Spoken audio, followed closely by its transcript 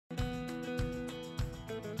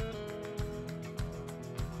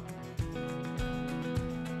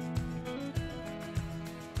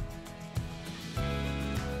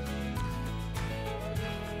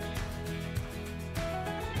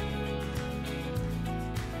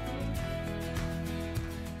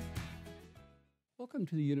Welcome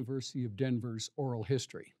to the University of Denver's Oral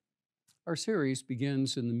History. Our series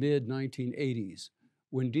begins in the mid-1980s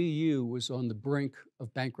when DU was on the brink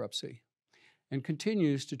of bankruptcy and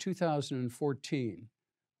continues to 2014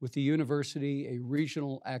 with the university a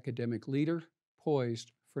regional academic leader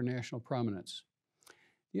poised for national prominence.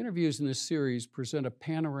 The interviews in this series present a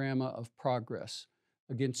panorama of progress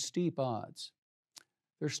against steep odds.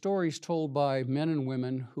 They're stories told by men and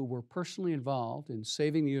women who were personally involved in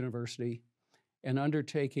saving the university and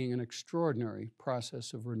undertaking an extraordinary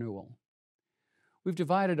process of renewal. We've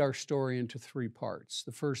divided our story into three parts,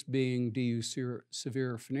 the first being DU's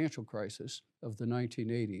severe financial crisis of the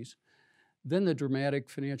 1980s, then the dramatic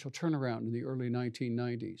financial turnaround in the early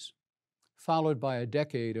 1990s, followed by a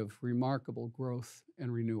decade of remarkable growth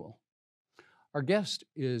and renewal. Our guest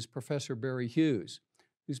is Professor Barry Hughes,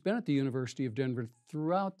 who's been at the University of Denver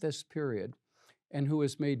throughout this period and who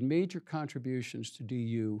has made major contributions to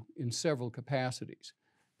DU in several capacities.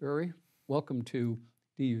 Barry, welcome to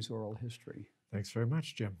DU's Oral History. Thanks very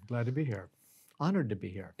much, Jim. Glad to be here. Honored to be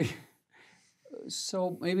here.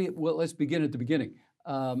 So let's begin at the beginning.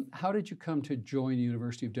 How did you come to join the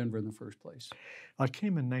University of Denver in the first place? I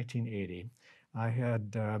came in 1980. I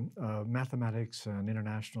had mathematics and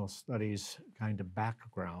international studies kind of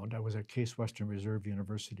background. I was at Case Western Reserve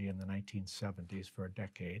University in the 1970s for a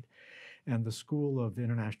decade. And the School of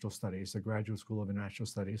International Studies, the Graduate School of International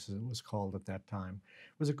Studies, as it was called at that time,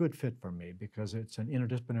 was a good fit for me because it's an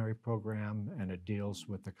interdisciplinary program and it deals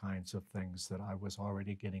with the kinds of things that I was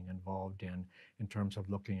already getting involved in terms of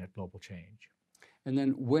looking at global change. And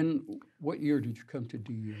then what year did you come to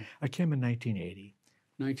DU? I came in 1980.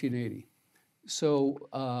 1980.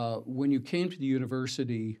 So when you came to the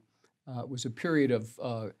university, it was a period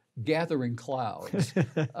of gathering clouds.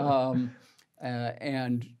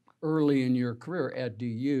 And early in your career at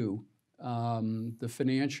DU, the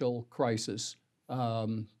financial crisis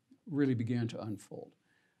really began to unfold.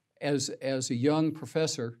 As a young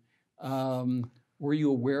professor, were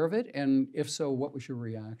you aware of it? And if so, what was your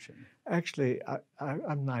reaction? Actually,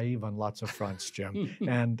 I'm naive on lots of fronts, Jim.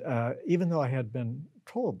 And even though I had been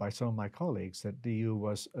told by some of my colleagues that DU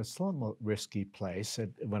was a somewhat risky place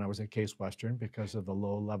when I was at Case Western because of the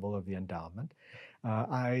low level of the endowment,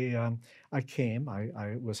 I came.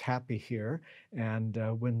 I was happy here, and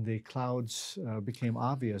when the clouds became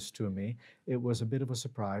obvious to me, it was a bit of a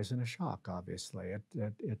surprise and a shock. Obviously,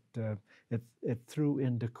 it threw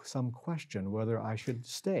into some question whether I should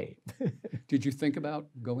stay. Did you think about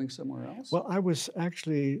going somewhere else? Well, I was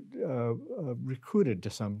actually recruited to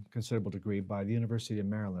some considerable degree by the University of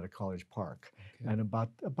Maryland at College Park, and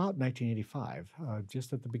about 1985,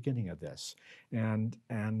 just at the beginning of this, and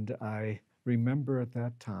I remember at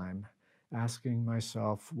that time asking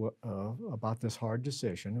myself about this hard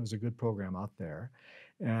decision. It was a good program out there,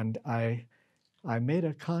 and I made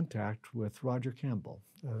a contact with Roger Campbell,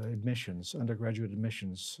 undergraduate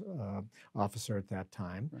admissions officer at that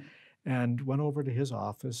time. Right. And went over to his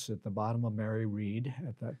office at the bottom of Mary Read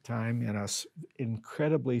at that time in an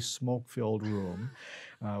incredibly smoke-filled room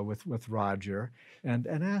with Roger, and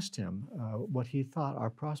asked him what he thought our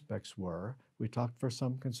prospects were. We talked for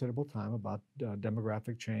some considerable time about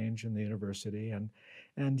demographic change in the university,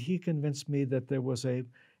 and he convinced me that there was a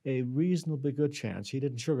reasonably good chance, he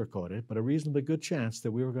didn't sugarcoat it, but a reasonably good chance that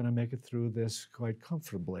we were going to make it through this quite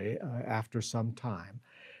comfortably after some time.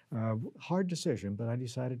 Hard decision, but I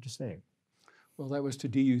decided to stay. Well, that was to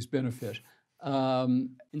DU's benefit.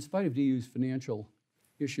 In spite of DU's financial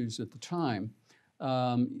issues at the time,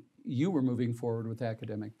 you were moving forward with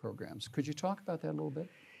academic programs. Could you talk about that a little bit?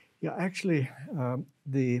 Yeah, actually,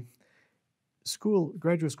 the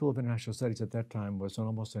Graduate School of International Studies at that time was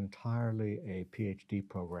almost entirely a PhD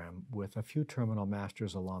program with a few terminal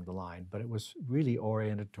masters along the line, but it was really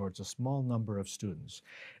oriented towards a small number of students.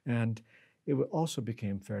 And it also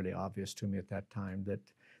became fairly obvious to me at that time that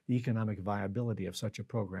the economic viability of such a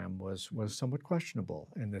program was somewhat questionable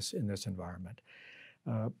in this environment.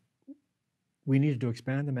 We needed to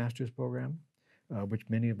expand the master's program, which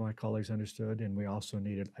many of my colleagues understood, and we also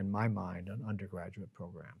needed, in my mind, an undergraduate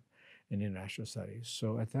program in international studies.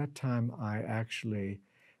 So at that time, I actually,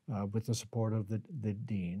 with the support of the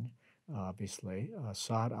dean, obviously,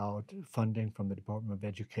 sought out funding from the Department of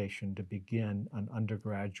Education to begin an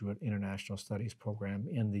undergraduate international studies program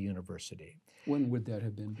in the university. When would that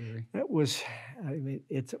have been, Barry? That was,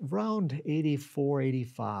 it's around 84,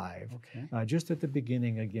 85, just at the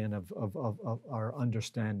beginning again of our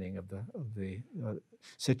understanding of the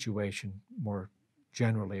situation more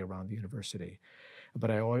generally around the university.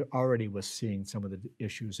 But I already was seeing some of the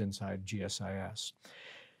issues inside GSIS.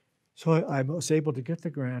 So I was able to get the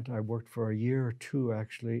grant. I worked for a year or two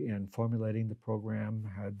actually in formulating the program,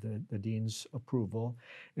 had the dean's approval,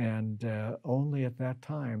 and only at that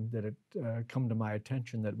time did it come to my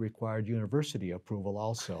attention that it required university approval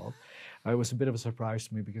also. It was a bit of a surprise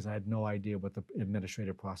to me because I had no idea what the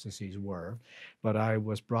administrative processes were, but I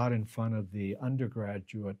was brought in front of the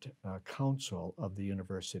undergraduate council of the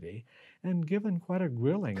university and given quite a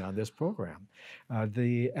grilling on this program.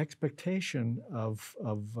 The expectation of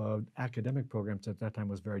academic programs at that time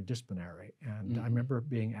was very disciplinary. And I remember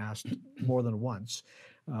being asked more than once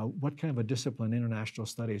what kind of a discipline international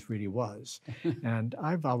studies really was. And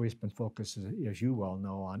I've always been focused, as you well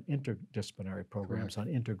know, on interdisciplinary programs, Correct.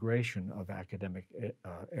 on integration of academic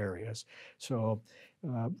areas. So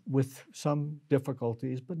with some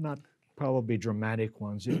difficulties, but not probably dramatic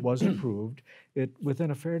ones, it was approved. It,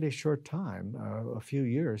 within a fairly short time, a few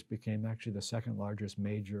years, became actually the second largest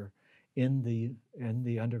major in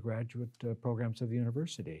the undergraduate programs of the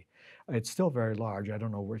university. It's still very large. I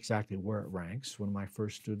don't know exactly where it ranks. One of my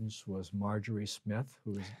first students was Marjorie Smith,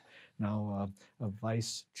 who is now a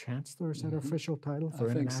vice chancellor. Is that her official title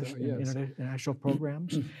for I think so, yes. international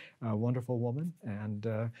programs? A wonderful woman, and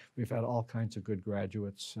we've had all kinds of good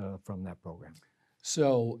graduates from that program.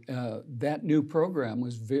 So that new program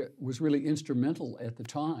was really instrumental at the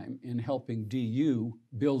time in helping DU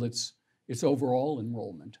build its overall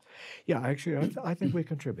enrollment. Yeah, actually, I think we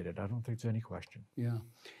contributed. I don't think there's any question. Yeah,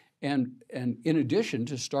 and in addition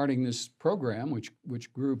to starting this program,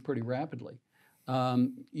 which grew pretty rapidly,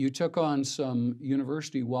 you took on some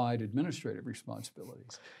university-wide administrative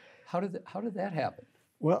responsibilities. How did that happen?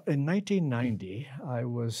 Well, in 1990,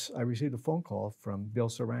 I received a phone call from Bill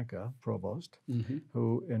Saranka, Provost,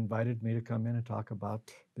 who invited me to come in and talk about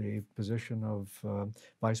the position of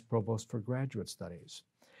Vice Provost for Graduate Studies.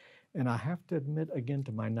 And I have to admit again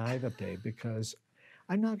to my naivete, because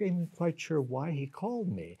I'm not even quite sure why he called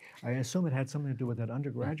me. I assume it had something to do with that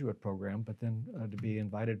undergraduate program, but then to be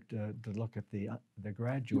invited to look at the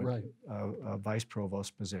graduate vice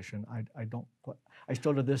provost position, I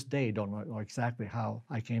still to this day don't know exactly how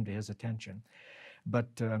I came to his attention. But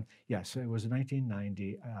yes, it was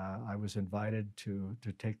 1990. I was invited to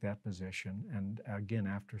take that position, and again,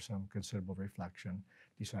 after some considerable reflection,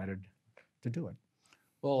 decided to do it.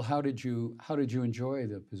 Well, how did you enjoy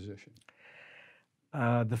the position?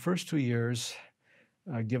 The first 2 years,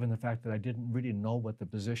 given the fact that I didn't really know what the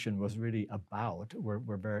position was really about,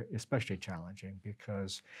 were very, especially challenging,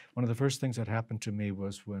 because one of the first things that happened to me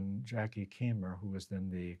was when Jackie Kamer, who was then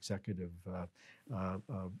the executive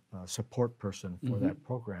support person for that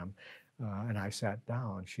program, and I sat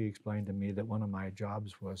down, she explained to me that one of my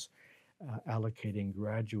jobs was allocating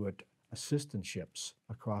graduate assistantships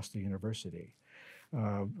across the university.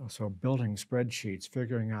 So building spreadsheets,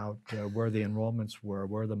 figuring out where the enrollments were,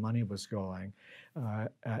 where the money was going,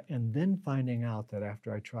 and then finding out that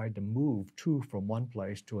after I tried to move from one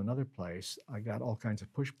place to another place, I got all kinds of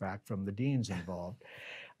pushback from the deans involved.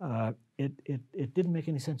 It didn't make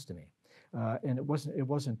any sense to me. And it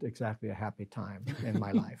wasn't exactly a happy time in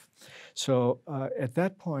my life. So at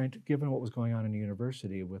that point, given what was going on in the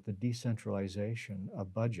university with the decentralization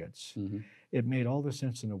of budgets, it made all the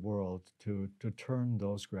sense in the world to turn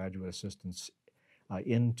those graduate assistants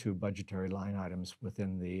into budgetary line items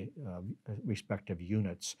within the respective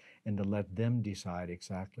units, and to let them decide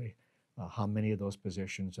exactly how many of those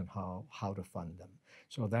positions and how to fund them.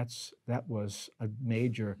 So that was a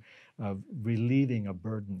major relieving a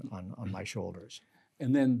burden on my shoulders.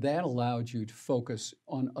 And then that allowed you to focus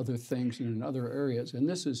on other things and in other areas. And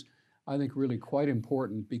this is, I think, really quite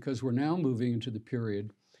important, because we're now moving into the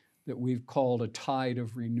period that we've called a tide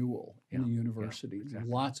of renewal in the university. Yeah,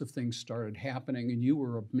 exactly. Lots of things started happening, and you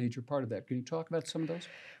were a major part of that. Can you talk about some of those?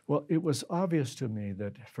 Well, it was obvious to me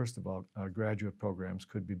that, first of all, graduate programs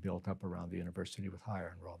could be built up around the university with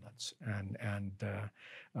higher enrollments. And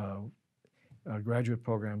graduate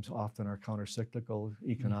programs often are countercyclical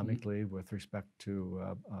economically with respect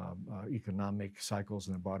to economic cycles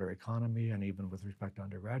in the broader economy, and even with respect to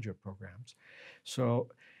undergraduate programs. So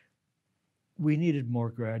we needed more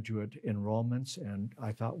graduate enrollments, and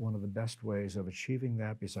I thought one of the best ways of achieving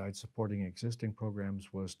that, besides supporting existing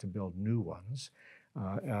programs, was to build new ones.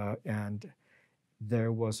 And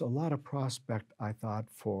there was a lot of prospect, I thought,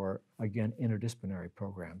 for, again, interdisciplinary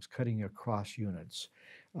programs, cutting across units.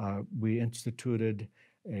 We instituted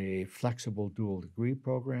a flexible dual degree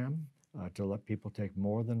program to let people take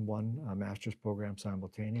more than one master's program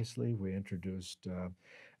simultaneously. We introduced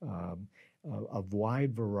a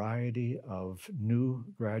wide variety of new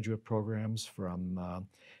graduate programs, from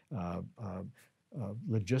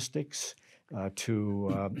logistics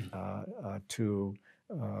to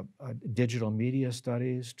digital media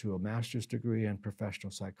studies to a master's degree in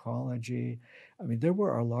professional psychology. I mean, there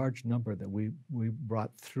were a large number that we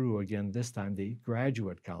brought through, again, this time the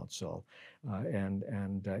Graduate Council, and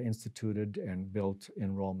instituted and built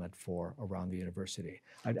enrollment for around the university.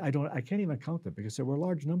 I can't even count them because there were a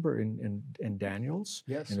large number in Daniels,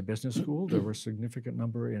 Yes. in the business school. There were a significant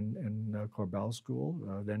number in Corbell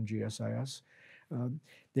School, then GSIS.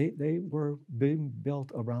 They were being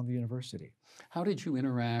built around the university. How did you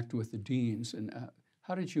interact with the deans, and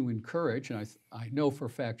how did you encourage, and I know for a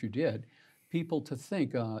fact you did, people to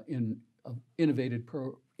think in innovative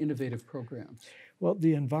programs? Well,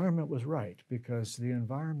 the environment was right because the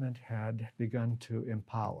environment had begun to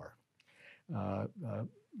empower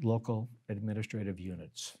local administrative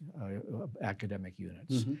units, academic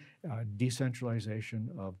units, decentralization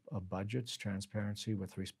of budgets, transparency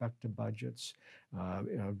with respect to budgets,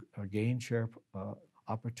 gain share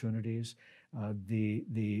opportunities,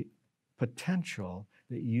 the potential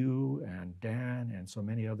that you and Dan and so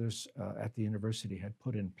many others at the university had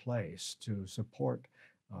put in place to support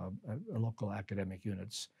local academic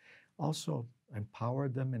units also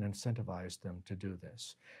empowered them and incentivized them to do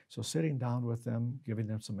this. So sitting down with them, giving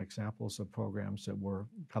them some examples of programs that were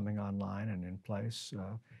coming online and in place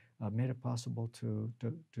made it possible to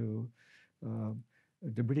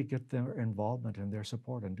really get their involvement and their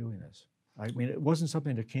support in doing this. I mean, it wasn't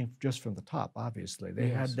something that came just from the top, obviously. They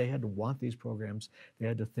had to want these programs. They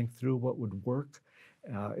had to think through what would work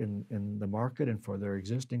in the market and for their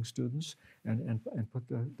existing students and put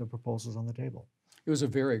the proposals on the table. It was a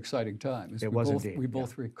very exciting time. It was indeed. We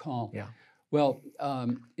both recall. Yeah. Well,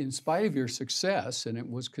 in spite of your success, and it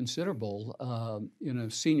was considerable in a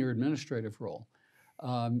senior administrative role,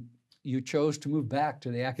 you chose to move back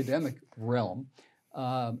to the academic realm.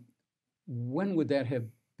 When would that have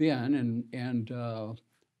been, and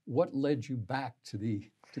what led you back to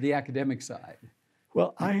the academic side?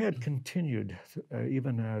 Well, I had continued,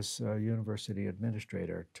 even as a university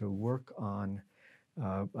administrator, to work on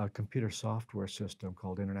a computer software system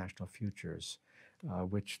called International Futures,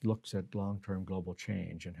 which looks at long-term global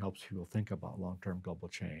change and helps people think about long-term global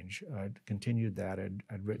change. I'd continued that.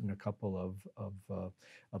 I'd written a couple of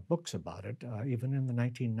books about it, even in the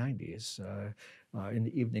 1990s, in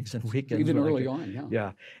the evenings and weekends. Even early on, yeah.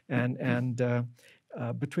 Yeah, and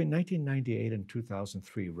between 1998 and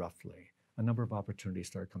 2003, roughly, a number of opportunities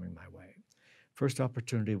started coming my way. First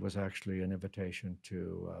opportunity was actually an invitation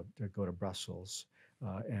to go to Brussels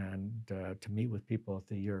and to meet with people at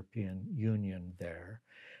the European Union there.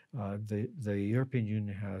 The European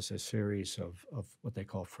Union has a series of what they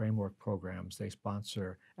call framework programs. They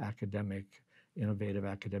sponsor innovative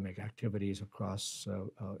academic activities across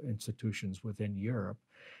institutions within Europe.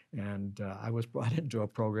 And I was brought into a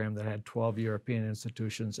program that had 12 European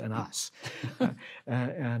institutions and us.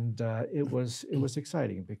 It was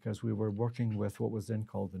exciting because we were working with what was then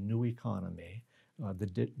called the new economy,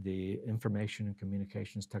 the information and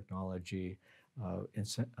communications technology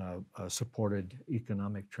supported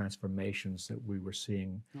economic transformations that we were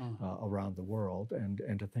seeing around the world,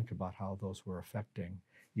 and to think about how those were affecting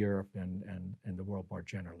Europe and the world more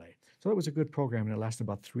generally. So it was a good program, and it lasted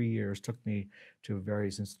about 3 years, took me to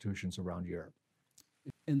various institutions around Europe.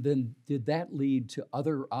 And then did that lead to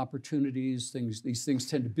other opportunities? These things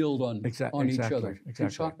tend to build on each other. Exactly. Can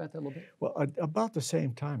you talk about that a little bit? Well, about the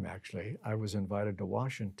same time, actually, I was invited to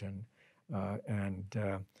Washington and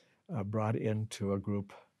brought into a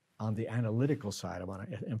group on the analytical side, I want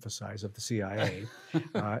to emphasize, of the CIA,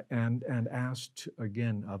 and asked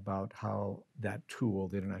again about how that tool,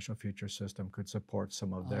 the International Future System, could support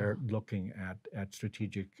some of their looking at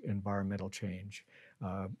strategic environmental change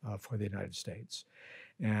for the United States.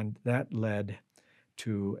 And that led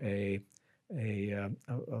to a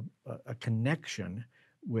connection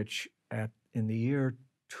which in the year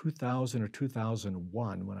 2000 or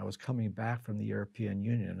 2001, when I was coming back from the European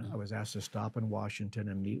Union, I was asked to stop in Washington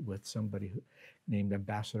and meet with somebody named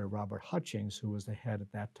Ambassador Robert Hutchings, who was the head at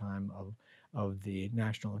that time of the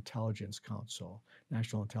National Intelligence Council.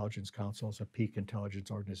 National Intelligence Council is a peak intelligence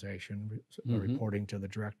organization reporting to the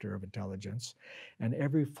Director of Intelligence. And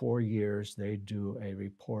every 4 years, they do a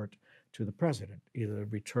report to the president, either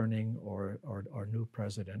returning or new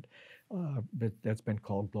president, that's been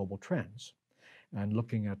called Global Trends, and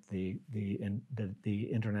looking at the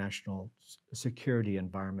international security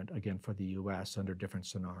environment, again, for the U.S. under different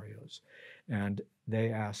scenarios. And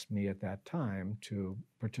they asked me at that time to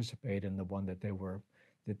participate in the one that they were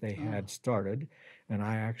that they had started, and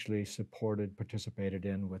I actually participated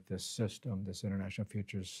in with this system, this International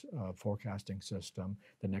Futures forecasting system,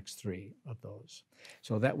 the next 3 of those.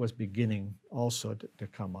 So that was beginning also to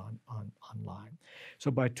come online.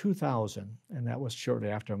 So by 2000, and that was shortly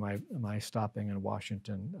after my stopping in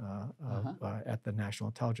Washington at the National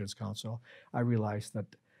Intelligence Council, I realized that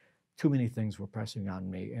too many things were pressing on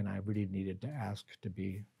me, and I really needed to ask to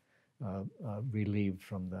be relieved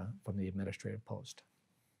from the administrative post.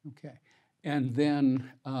 Okay. And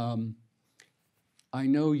then I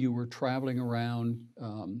know you were traveling around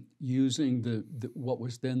using what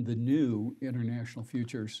was then the new International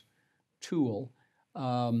Futures tool.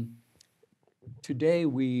 Today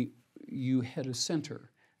you head a center.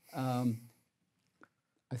 I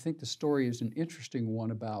think the story is an interesting one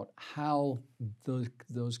about how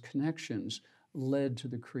those connections led to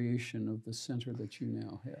the creation of the center that you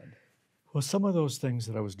now head. Well, some of those things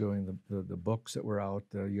that I was doing, the books that were out,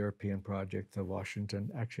 the European project, the Washington,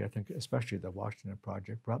 actually I think especially the Washington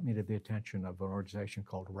project, brought me to the attention of an organization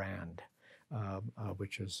called RAND,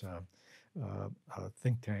 which is a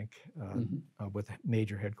think tank with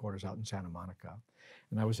major headquarters out in Santa Monica.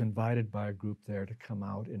 And I was invited by a group there to come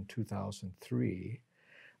out in 2003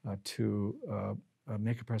 to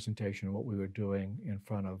make a presentation of what we were doing in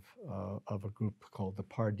front of a group called the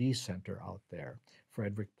Pardee Center out there.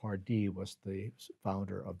 Frederick Pardee was the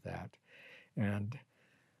founder of that. And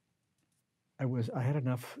I had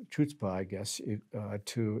enough chutzpah, I guess,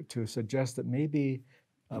 to suggest that maybe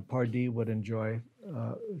Pardee would enjoy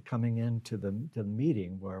coming into the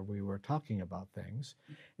meeting where we were talking about things,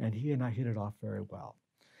 and he and I hit it off very well.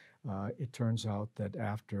 It turns out that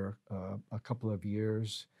after a couple of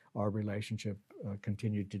years, our relationship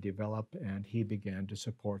continued to develop, and he began to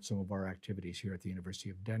support some of our activities here at the University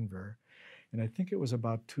of Denver. And I think it was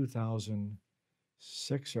about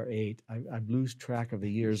 2006 or 8. I lose track of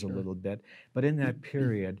the years a little bit, but in that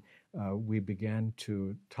period, we began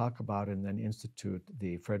to talk about and then institute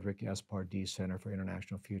the Frederick S. Pardee Center for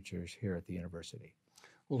International Futures here at the university.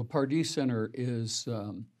 Well, the Pardee Center is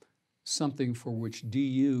something for which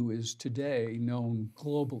DU is today known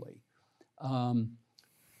globally.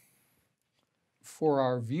 For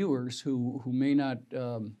our viewers who may not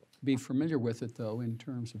be familiar with it, though, in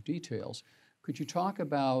terms of details, could you talk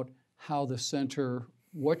about how the center,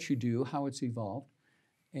 what you do, how it's evolved,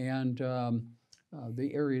 and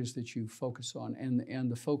the areas that you focus on,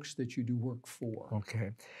 and the folks that you do work for?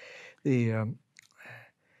 Okay.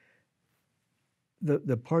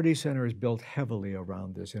 The Pardee Center is built heavily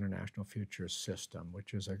around this international futures system,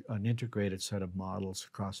 which is an integrated set of models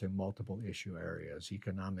crossing multiple issue areas: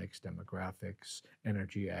 economics, demographics,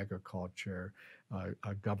 energy, agriculture,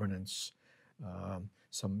 governance,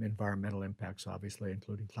 some environmental impacts, obviously,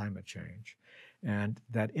 including climate change. And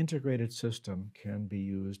that integrated system can be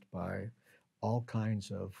used by all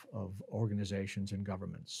kinds of organizations and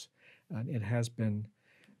governments. And it has been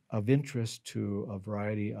of interest to a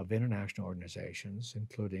variety of international organizations,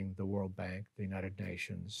 including the World Bank, the United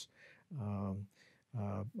Nations,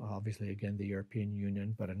 obviously, again, the European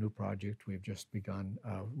Union, but a new project we've just begun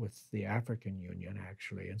with the African Union,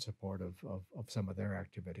 actually, in support of some of their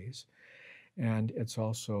activities. And it's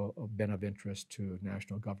also been of interest to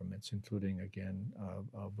national governments, including, again,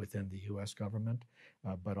 within the US government,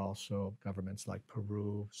 but also governments like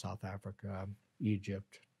Peru, South Africa,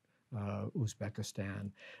 Egypt,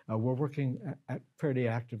 Uzbekistan. We're working pretty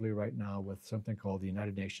actively right now with something called the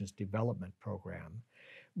United Nations Development Program,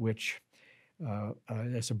 which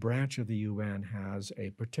as a branch of the UN has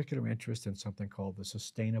a particular interest in something called the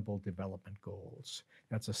Sustainable Development Goals.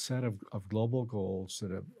 That's a set of global goals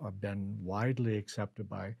that have been widely accepted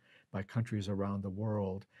by countries around the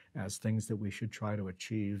world as things that we should try to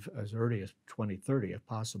achieve as early as 2030 if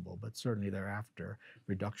possible, but certainly thereafter: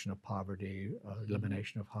 reduction of poverty,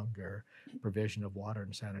 elimination of hunger, provision of water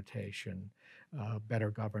and sanitation,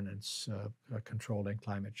 better governance, controlling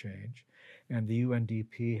climate change. And the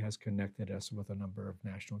UNDP has connected us with a number of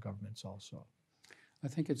national governments also. I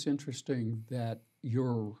think it's interesting that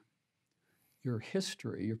your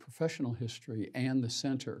history, your professional history, and the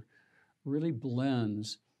center really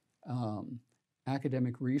blends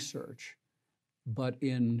academic research, but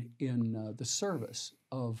in the service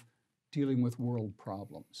of dealing with world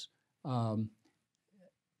problems.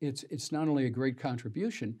 It's not only a great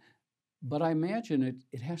contribution, but I imagine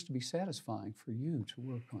it has to be satisfying for you to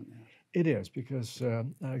work on that. It is, because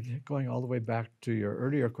going all the way back to your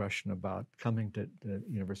earlier question about coming to the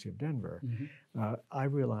University of Denver, I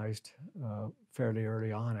realized fairly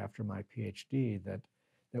early on after my PhD that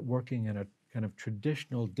working in a kind of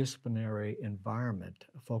traditional disciplinary environment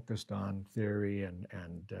focused on theory and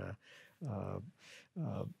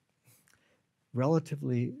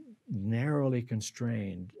relatively narrowly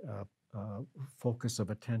constrained focus of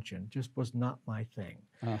attention just was not my thing.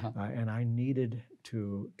 And I needed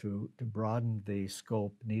to broaden the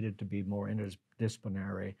scope, needed to be more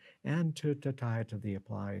interdisciplinary, and to tie it to the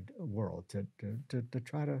applied world, to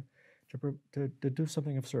try to do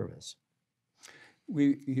something of service.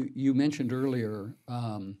 You mentioned earlier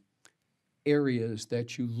areas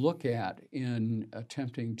that you look at in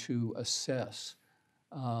attempting to assess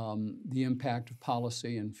the impact of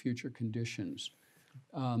policy and future conditions.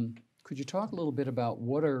 Could you talk a little bit about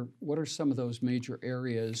what are some of those major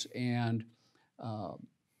areas and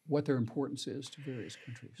what their importance is to various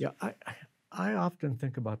countries? Yeah, I often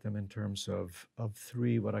think about them in terms of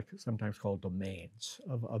three what I sometimes call domains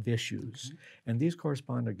of issues. Okay. And these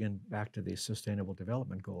correspond, again, back to the Sustainable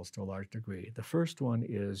Development Goals to a large degree. The first one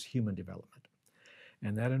is human development,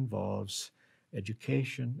 and that involves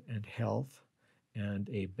education and health and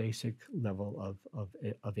a basic level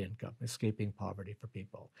of income, escaping poverty for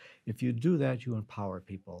people. If you do that, you empower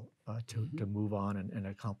people to move on and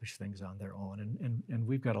accomplish things on their own. And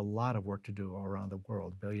we've got a lot of work to do around the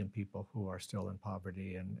world, 1 billion people who are still in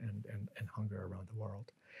poverty and hunger around the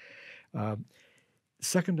world.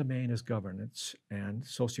 Second domain is governance and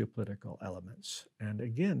sociopolitical elements. And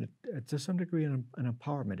again, to some degree, an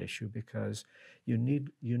empowerment issue, because you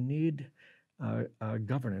need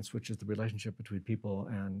governance, which is the relationship between people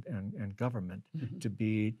and government, to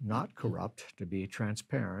be not corrupt, to be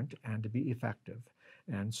transparent, and to be effective.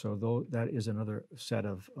 And so that is another set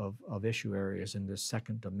of issue areas in this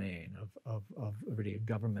second domain of really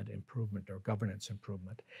government improvement or governance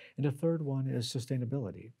improvement. And the third one is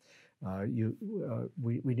sustainability.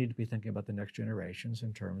 We need to be thinking about the next generations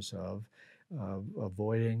in terms of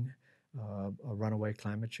avoiding runaway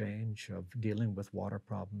climate change, of dealing with water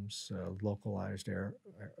problems, localized air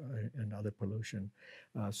and other pollution.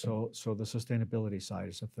 So the sustainability side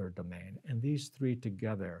is a third domain. And these three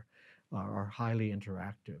together are highly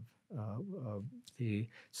interactive. The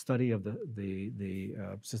study of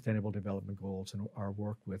the Sustainable Development Goals and our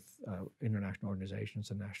work with international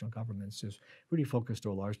organizations and national governments is really focused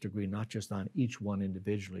to a large degree not just on each one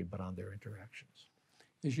individually, but on their interactions.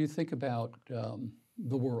 As you think about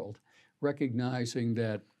the world, recognizing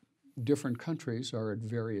that different countries are at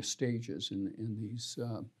various stages in these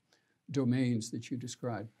domains that you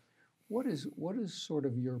described, what is sort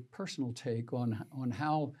of your personal take on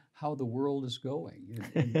how the world is going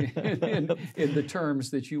in the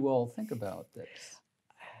terms that you all think about that?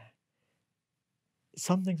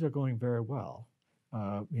 Some things are going very well.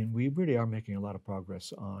 And we really are making a lot of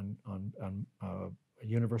progress on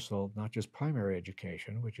universal, not just primary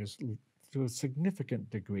education, which is to a significant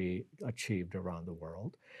degree achieved around the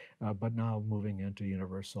world, but now moving into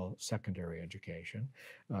universal secondary education.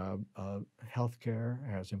 Healthcare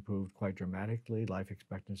has improved quite dramatically. Life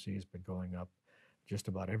expectancy has been going up just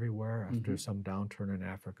about everywhere after some downturn in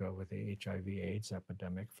Africa with the HIV/AIDS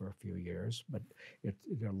epidemic for a few years. But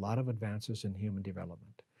there are a lot of advances in human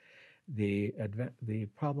development. The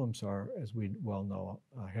problems are, as we well know,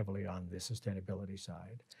 heavily on the sustainability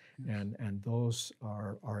side. Yes. And those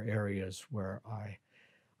are areas where I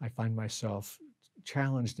find myself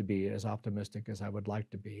challenged to be as optimistic as I would like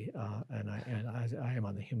to be, and I am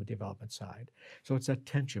on the human development side. So it's that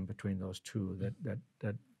tension between those two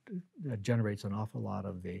that generates an awful lot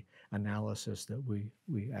of the analysis that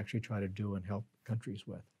we actually try to do and help countries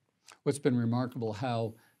with. What's been remarkable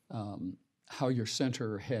how your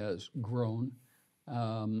center has grown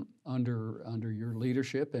under your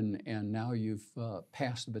leadership, and now you've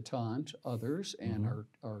passed the baton to others and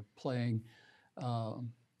are playing a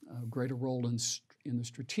greater role in the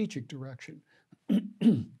strategic direction.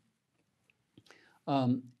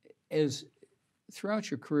 As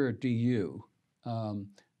throughout your career at DU,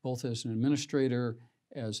 both as an administrator,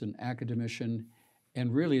 as an academician,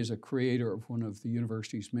 and really as a creator of one of the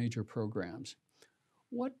university's major programs,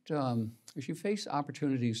 what, as you face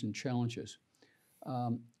opportunities and challenges,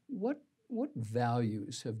 what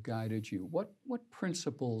values have guided you? What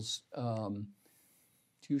principles do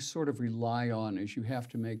you sort of rely on as you have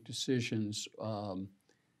to make decisions?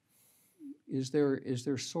 Is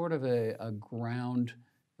there sort of a ground,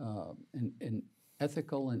 an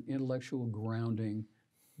ethical and intellectual grounding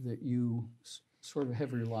that you sort of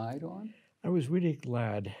have relied on? I was really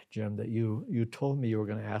glad, Jim, that you told me you were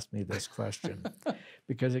going to ask me this question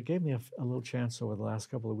because it gave me a little chance over the last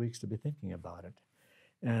couple of weeks to be thinking about it.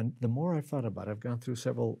 And the more I've thought about it, I've gone through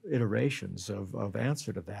several iterations of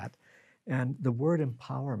answer to that. And the word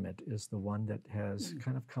empowerment is the one that has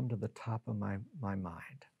kind of come to the top of my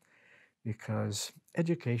mind, because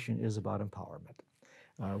education is about empowerment.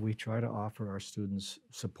 We try to offer our students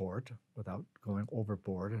support without going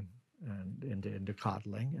overboard and into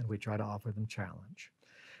coddling, and we try to offer them challenge.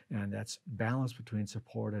 And that's balance between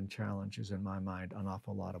support and challenge is, in my mind, an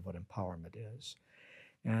awful lot of what empowerment is.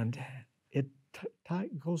 And it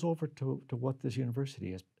goes over to what this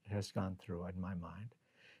university has gone through, in my mind,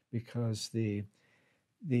 because the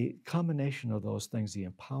combination of those things, the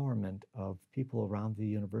empowerment of people around the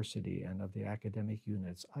university and of the academic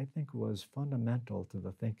units, I think was fundamental to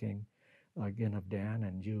the thinking, again, of Dan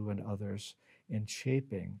and you and others in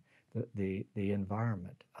shaping the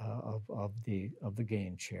environment of the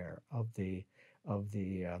gain chair, of the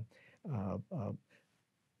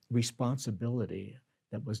responsibility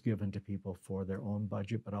that was given to people for their own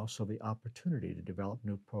budget, but also the opportunity to develop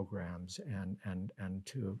new programs and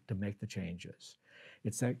to make the changes.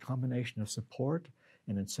 It's that combination of support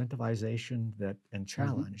and incentivization and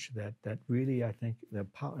challenge that really, I think, the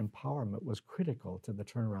empowerment was critical to the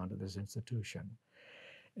turnaround of this institution.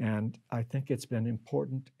 And I think it's been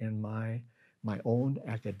important in my own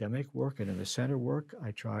academic work and in the center work.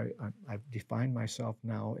 I've defined myself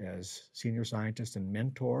now as senior scientist and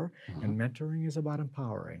mentor, and mentoring is about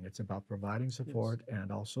empowering. It's about providing support and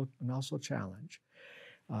also challenge.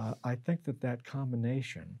 I think that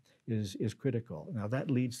combination is critical. Now that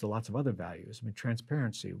leads to lots of other values. I mean,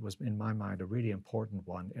 transparency was, in my mind, a really important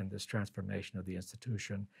one in this transformation of the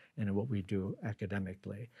institution and in what we do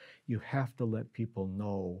academically. You have to let people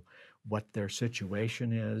know what their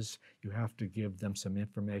situation is. You have to give them some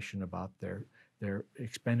information about their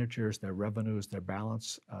expenditures, their revenues, their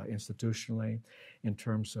balance institutionally. In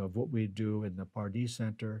terms of what we do in the Pardee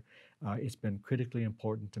Center, it's been critically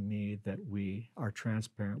important to me that we are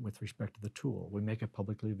transparent with respect to the tool. We make it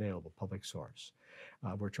publicly available, public source.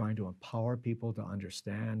 We're trying to empower people to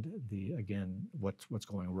understand again, what's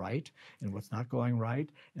going right and what's not going right,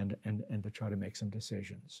 and to try to make some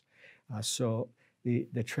decisions. So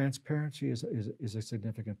the transparency is a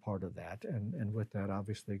significant part of that, and with that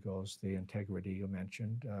obviously goes the integrity you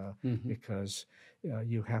mentioned, because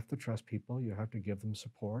you have to trust people, you have to give them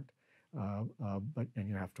support, and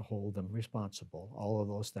you have to hold them responsible. All of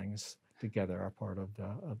those things together are part of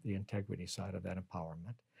the integrity side of that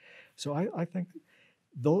empowerment. So I think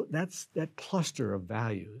that's that cluster of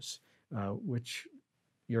values, which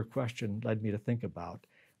your question led me to think about.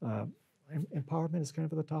 Empowerment is kind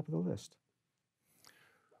of at the top of the list.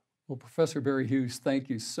 Well, Professor Barry Hughes, thank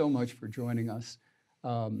you so much for joining us.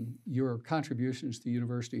 Your contributions to the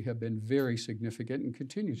university have been very significant and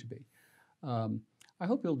continue to be. I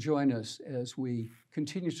hope you'll join us as we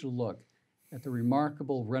continue to look at the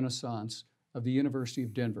remarkable renaissance of the University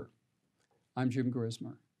of Denver. I'm Jim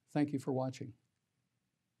Grismer. Thank you for watching.